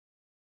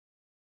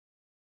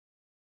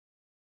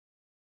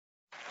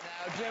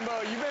Now,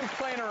 Jimbo, you've been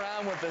playing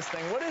around with this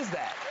thing. What is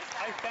that?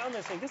 I found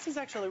this thing. This is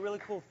actually a really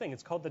cool thing.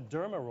 It's called the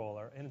derma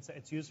roller, and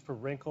it's used for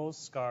wrinkles,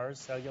 scars,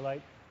 cellulite,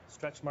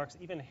 stretch marks,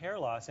 even hair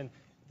loss. And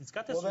it's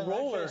got this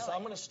roller. So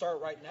I'm going to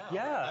start right now.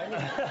 Yeah.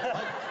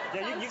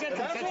 You get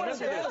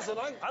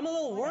to I'm a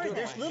little worried.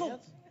 There's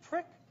little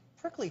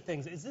prickly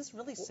things. Is this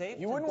really safe?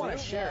 You wouldn't want to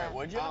share it,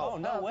 would you? Oh,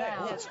 no way.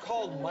 It's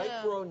called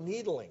micro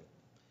needling.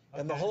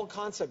 And the whole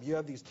concept, you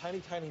have these tiny,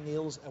 tiny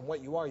needles, and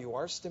what you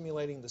are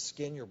stimulating the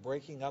skin. You're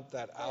breaking up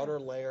that outer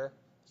layer.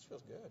 This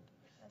feels good.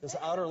 This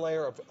outer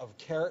layer of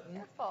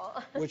keratin,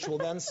 which will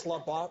then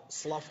slough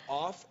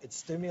off. It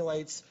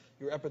stimulates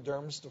your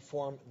epidermis to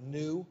form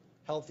new,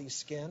 healthy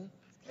skin,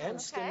 and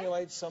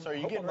stimulates some. So are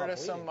you getting rid of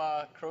some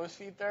crow's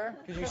feet there?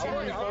 Because you seem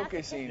to be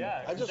focusing.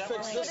 Yeah, I just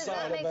fixed this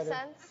side of it. Does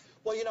that make sense?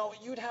 Well, you know,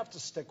 you'd have to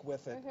stick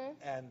with it,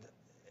 and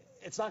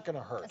it's not going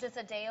to hurt. Is this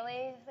a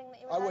daily thing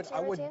that you would add to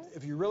your routine?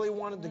 If you really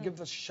wanted to give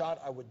this a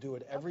shot, I would do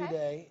it every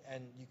day,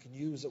 and you can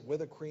use it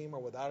with a cream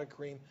or without a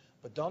cream,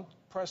 but don't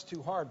press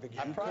too hard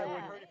because you can't.